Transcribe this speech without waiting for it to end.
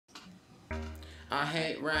I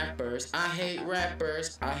hate rappers, I hate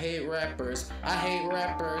rappers, I hate rappers, I hate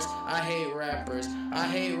rappers, I hate rappers, I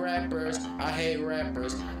hate rappers, I hate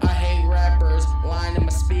rappers, I hate rappers, lying in my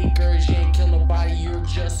speakers, you ain't kill nobody, you're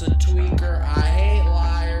just a tweaker. I hate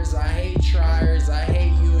liars, I hate triers, I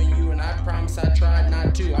hate you, and I promise I tried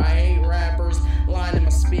not to. I hate rappers, lying in my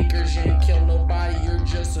speakers, you ain't kill nobody, you're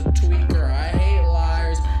just a tweaker. I hate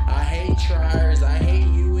liars, I hate triers, I hate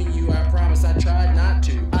you, I promise I tried not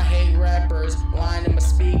to. I hate rappers, lying in my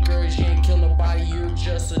speakers, you ain't kill nobody, you're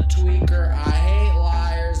just a tweaker. I hate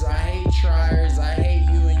liars, I hate triers, I hate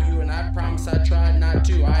you, and I promise I tried not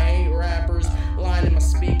to. I hate rappers, lying in my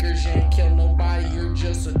speakers, you ain't kill nobody, you're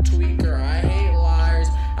just a tweaker. I hate liars,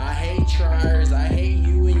 I hate triers, I hate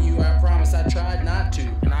you, I promise I tried not to.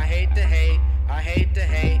 And I hate to hate, I hate to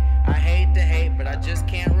hate, I hate to hate, but I just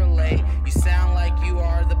can't relate. You sound like you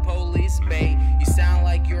are the police bait, you sound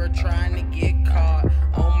like you're trying to get caught.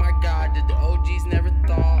 Oh my god, did the OGs never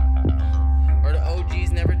thought, or the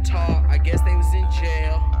OGs never taught? I guess they was in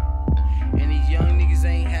jail, and these young niggas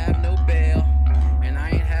ain't have no bail, and I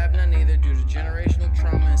ain't have none either due to generational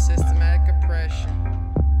trauma and systematic oppression.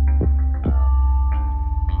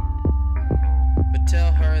 But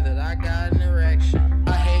tell her that I got an erection.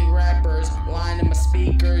 I hate rappers, lying in my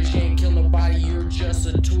speakers, you ain't kill nobody, you're just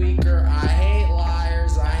a tweaker. I hate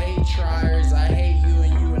liars, I hate triers, I hate you,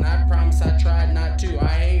 and I promise I tried not to. I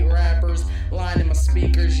hate rappers, lying in my